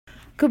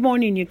Good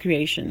morning, new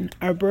creation.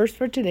 Our verse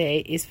for today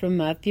is from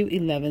Matthew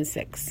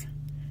 11:6.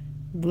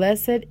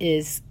 Blessed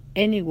is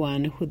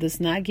anyone who does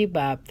not give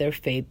up their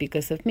faith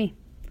because of me.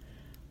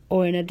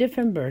 Or in a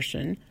different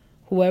version,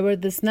 whoever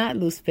does not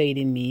lose faith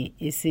in me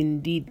is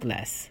indeed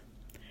blessed.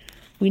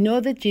 We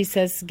know that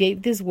Jesus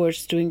gave these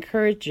words to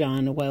encourage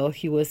John while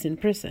he was in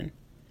prison.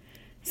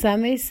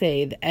 Some may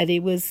say that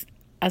it was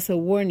as a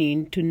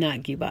warning to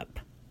not give up.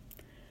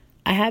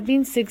 I have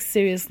been sick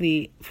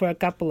seriously for a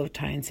couple of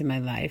times in my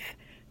life,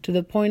 to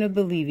the point of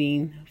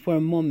believing for a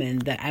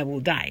moment that I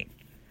will die.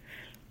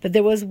 But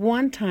there was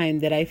one time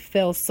that I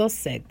felt so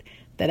sick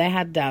that I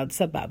had doubts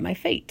about my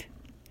fate.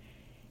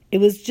 It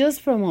was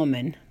just for a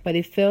moment, but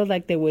it felt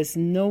like there was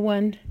no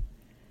one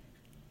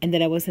and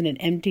that I was in an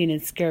empty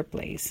and scared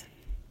place.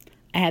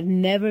 I had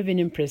never been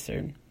in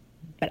prison,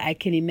 but I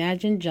can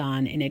imagine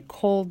John in a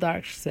cold,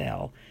 dark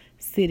cell,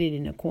 seated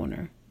in a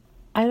corner.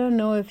 I don't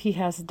know if he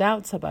has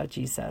doubts about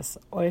Jesus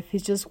or if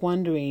he's just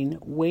wondering,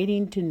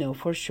 waiting to know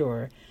for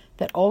sure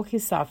that all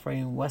his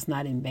suffering was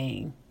not in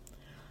vain.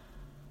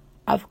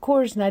 Of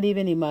course, not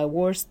even in my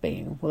worst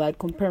pain will I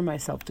compare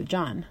myself to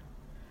John,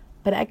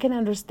 but I can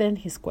understand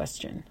his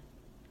question.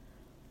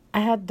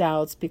 I had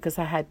doubts because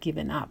I had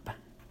given up.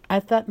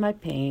 I thought my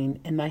pain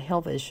and my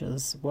health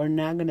issues were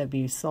not going to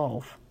be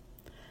solved.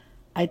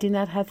 I did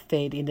not have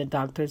faith in the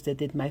doctors that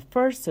did my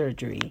first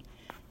surgery,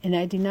 and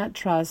I did not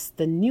trust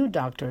the new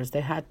doctors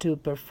that had to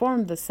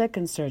perform the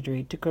second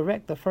surgery to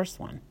correct the first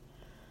one.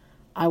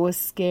 I was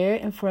scared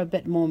and for a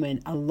bit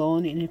moment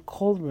alone in a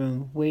cold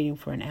room waiting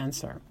for an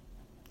answer.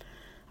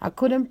 I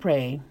couldn't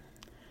pray.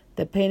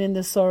 The pain and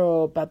the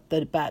sorrow about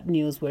the bad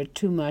news were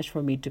too much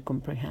for me to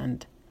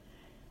comprehend.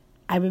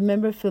 I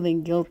remember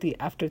feeling guilty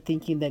after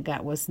thinking that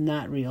God was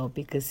not real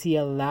because he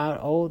allowed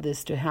all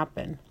this to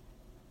happen.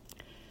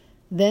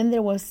 Then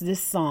there was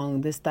this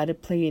song that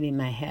started playing in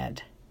my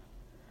head.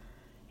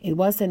 It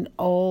was an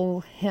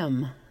old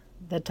hymn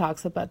that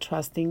talks about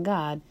trusting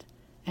God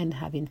and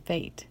having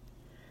faith.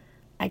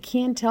 I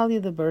can't tell you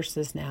the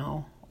verses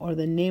now or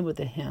the name of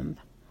the hymn.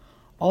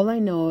 All I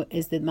know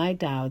is that my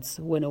doubts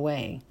went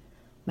away.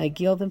 My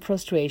guilt and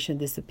frustration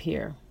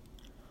disappeared.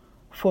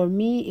 For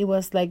me, it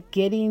was like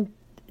getting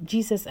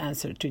Jesus'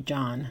 answer to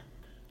John.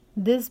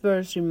 This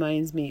verse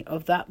reminds me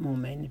of that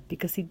moment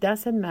because it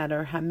doesn't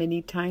matter how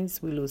many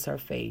times we lose our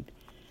faith.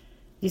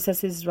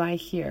 Jesus is right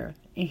here,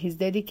 and his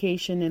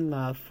dedication and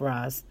love for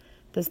us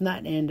does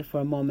not end for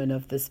a moment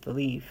of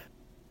disbelief.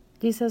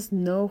 Jesus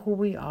knows who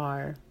we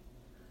are.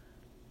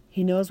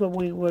 He knows what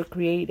we were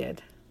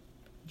created,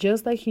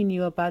 just like he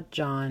knew about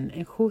John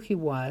and who he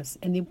was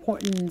and the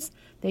importance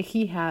that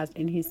he has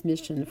in his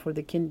mission for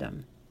the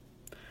kingdom.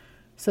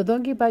 So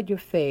don't give up your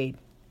faith.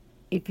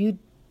 If you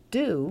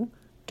do,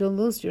 don't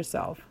lose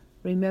yourself.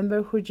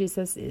 Remember who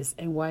Jesus is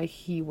and why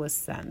he was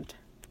sent.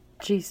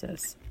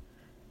 Jesus,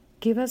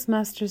 give us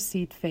mustard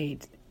seed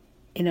faith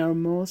in our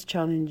most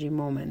challenging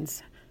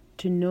moments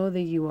to know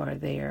that you are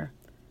there,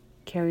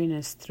 carrying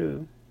us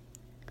through.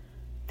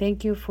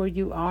 Thank you for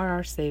you are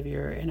our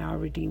Savior and our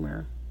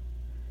Redeemer.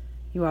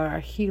 You are our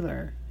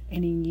healer,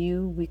 and in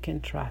you we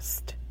can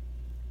trust.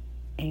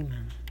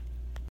 Amen.